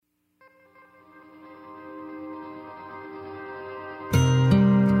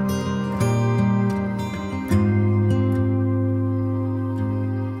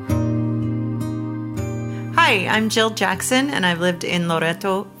Hi, I'm Jill Jackson, and I've lived in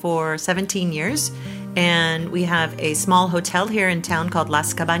Loreto for 17 years. And we have a small hotel here in town called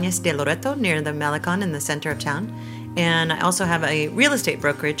Las Cabañas de Loreto near the Malecon in the center of town. And I also have a real estate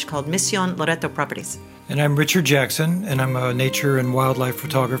brokerage called Mission Loreto Properties. And I'm Richard Jackson, and I'm a nature and wildlife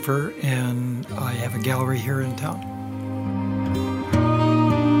photographer, and I have a gallery here in town.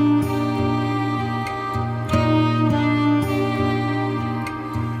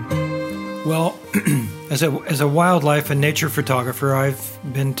 Well, as a wildlife and nature photographer, I've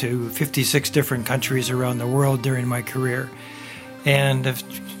been to 56 different countries around the world during my career, and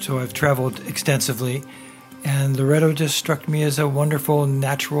so I've traveled extensively. And Loreto just struck me as a wonderful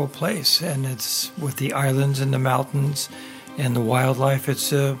natural place, and it's with the islands and the mountains and the wildlife.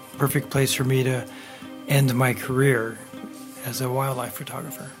 It's a perfect place for me to end my career as a wildlife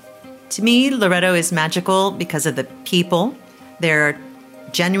photographer. To me, Loreto is magical because of the people. They're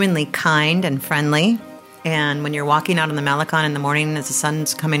genuinely kind and friendly. And when you're walking out on the Malecon in the morning as the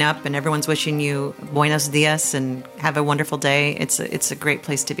sun's coming up and everyone's wishing you buenos dias and have a wonderful day, it's a great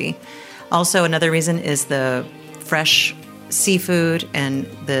place to be. Also, another reason is the fresh seafood and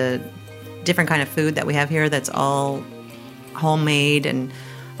the different kind of food that we have here that's all homemade, and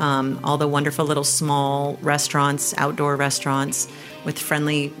all the wonderful little small restaurants, outdoor restaurants with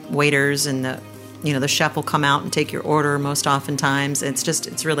friendly waiters, and the chef will come out and take your order most oftentimes.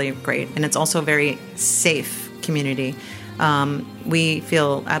 It's really great. And it's also a very safe community. We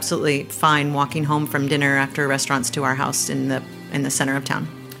feel absolutely fine walking home from dinner after restaurants to our house in the center of town.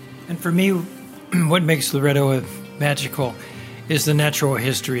 And for me, what makes Loreto magical is the natural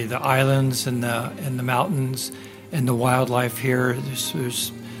history, the islands and the mountains and the wildlife here.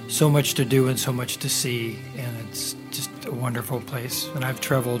 There's so much to do and so much to see, and it's just a wonderful place. And I've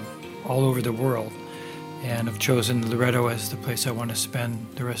traveled all over the world, and I've chosen Loreto as the place I want to spend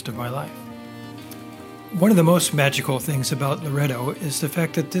the rest of my life. One of the most magical things about Loreto is the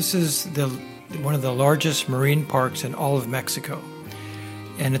fact that this is one of the largest marine parks in all of Mexico.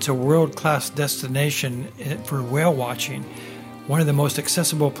 And it's a world-class destination for whale watching. One of the most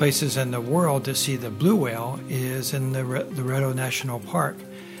accessible places in the world to see the blue whale is in the Loreto National Park.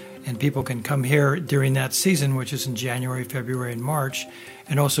 And people can come here during that season, which is in January, February, and March,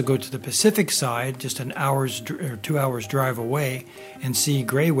 and also go to the Pacific side, just an 2 hours drive away, and see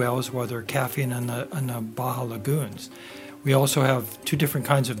gray whales while they're calving on the Baja lagoons. We also have 2 different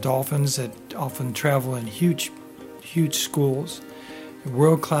kinds of dolphins that often travel in huge schools.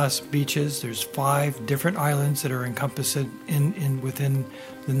 World-class beaches. There's 5 different islands that are encompassed within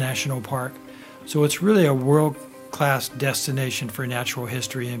the national park. So it's really a world-class destination for natural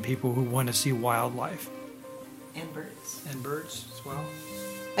history and people who want to see wildlife. And birds. And birds as well.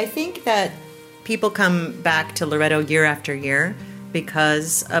 I think that people come back to Loreto year after year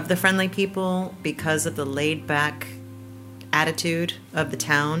because of the friendly people, because of the laid-back attitude of the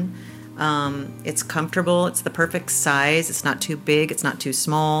town. It's comfortable. It's the perfect size. It's not too big. It's not too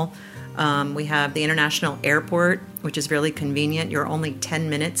small. We have the international airport, which is really convenient. You're only 10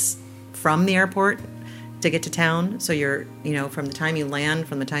 minutes from the airport to get to town. So you're, from the time you land,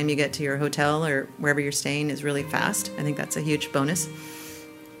 from the time you get to your hotel or wherever you're staying is really fast. I think that's a huge bonus.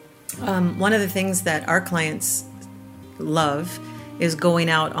 One of the things that our clients love is going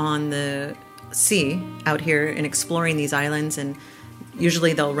out on the sea out here and exploring these islands, and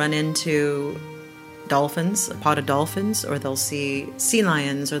usually they'll run into dolphins, a pod of dolphins, or they'll see sea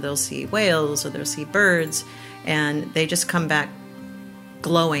lions, or they'll see whales, or they'll see birds, and they just come back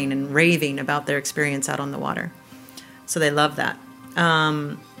glowing and raving about their experience out on the water. So they love that.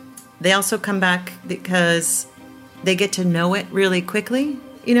 They also come back because they get to know it really quickly.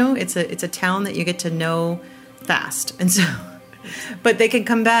 It's a town that you get to know fast, and so. But they can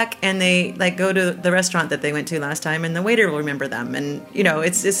come back and they go to the restaurant that they went to last time, and the waiter will remember them. And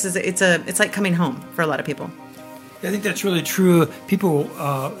it's like coming home for a lot of people. I think that's really true. People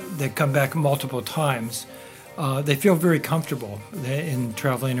that come back multiple times, they feel very comfortable in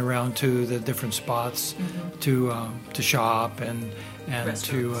traveling around to the different spots, to shop and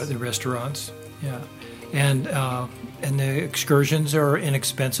to the restaurants. Yeah. And the excursions are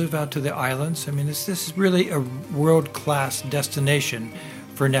inexpensive out to the islands. I mean, this is really a world-class destination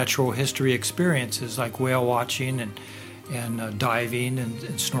for natural history experiences like whale watching and diving and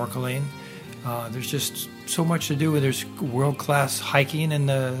snorkeling. There's just so much to do. There's world-class hiking in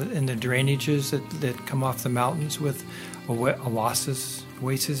the drainages that come off the mountains with oases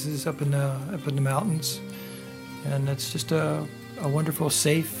up in the mountains, and it's just a wonderful,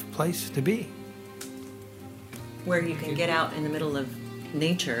 safe place to be. Where you can get out in the middle of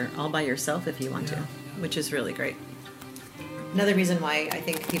nature all by yourself if you want to, which is really great. Another reason why I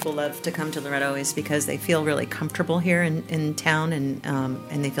think people love to come to Loretto is because they feel really comfortable here in town,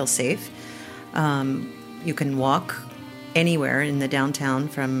 and they feel safe. You can walk anywhere in the downtown,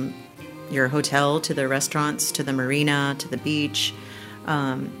 from your hotel to the restaurants to the marina to the beach,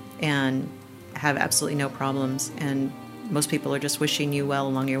 and have absolutely no problems. And most people are just wishing you well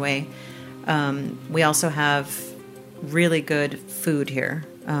along your way. We also have really good food here.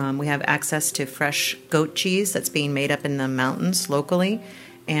 We have access to fresh goat cheese that's being made up in the mountains locally,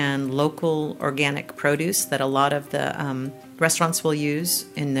 and local organic produce that a lot of the restaurants will use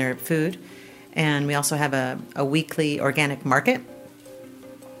in their food. And we also have a weekly organic market.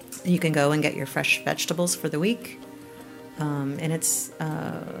 You can go and get your fresh vegetables for the week. And it's,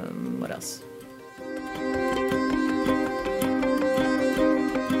 what else?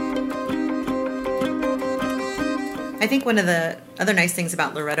 I think one of the other nice things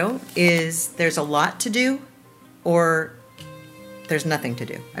about Loretto is there's a lot to do, or there's nothing to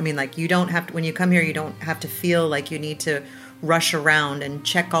do. I mean, like, you don't have to, when you come here, you don't have to feel like you need to rush around and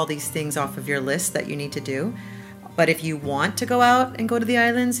check all these things off of your list that you need to do. But if you want to go out and go to the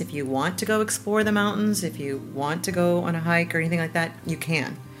islands, if you want to go explore the mountains, if you want to go on a hike or anything like that, you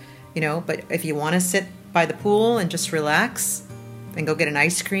can, you know. But if you want to sit by the pool and just relax and go get an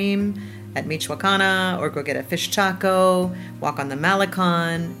ice cream at Michoacana, or go get a fish taco, walk on the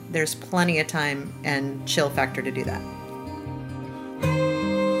Malecon, there's plenty of time and chill factor to do that.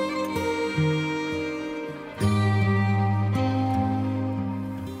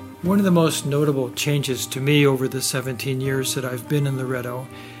 One of the most notable changes to me over the 17 years that I've been in Loretto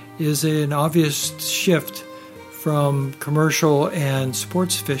is an obvious shift from commercial and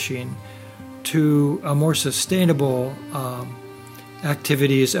sports fishing to a more sustainable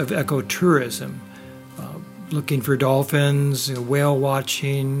activities of ecotourism, looking for dolphins, whale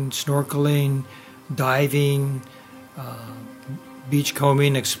watching, snorkeling, diving,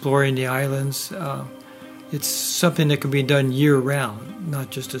 beachcombing, exploring the islands. It's something that can be done year-round,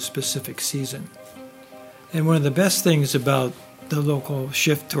 not just a specific season. And one of the best things about the local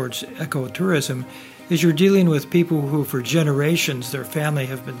shift towards ecotourism is you're dealing with people who, for generations, their family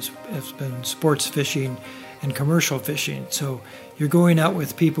has been sports fishing and commercial fishing. So you're going out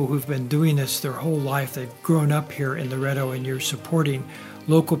with people who've been doing this their whole life. They've grown up here in Loretto, and you're supporting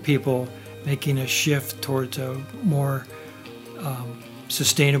local people making a shift towards a more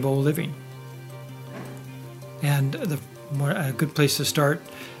sustainable living. And a good place to start,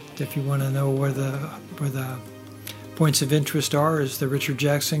 if you want to know where the points of interest are, is the Richard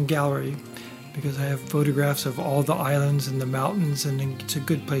Jackson Gallery, because I have photographs of all the islands and the mountains, and it's a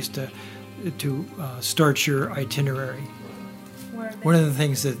good place to start your itinerary. One of the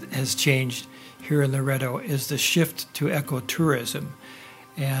things that has changed here in Loretto is the shift to ecotourism.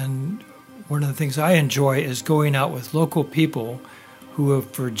 And one of the things I enjoy is going out with local people who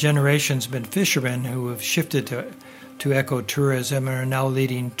have for generations been fishermen, who have shifted to ecotourism and are now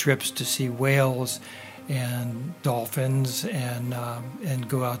leading trips to see whales and dolphins, and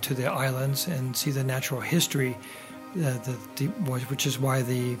go out to the islands and see the natural history, which is why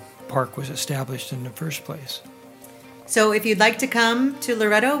the park was established in the first place. So if you'd like to come to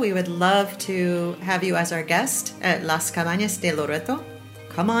Loretto, we would love to have you as our guest at Las Cabañas de Loretto.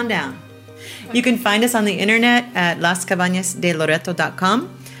 Come on down. You can find us on the internet at lascabañasdeloreto.com,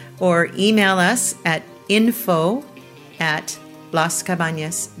 or email us at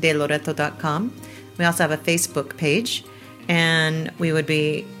info@lascabañasdeloreto.com. We also have a Facebook page, and we would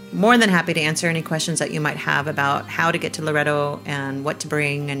be more than happy to answer any questions that you might have about how to get to Loretto and what to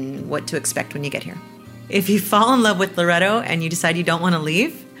bring and what to expect when you get here. If you fall in love with Loretto and you decide you don't want to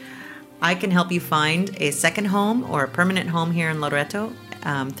leave, I can help you find a second home or a permanent home here in Loretto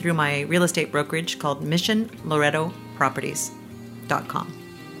through my real estate brokerage called MissionLorettoProperties.com.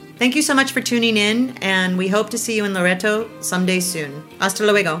 Thank you so much for tuning in, and we hope to see you in Loretto someday soon. Hasta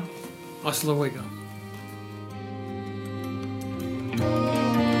luego. Hasta luego.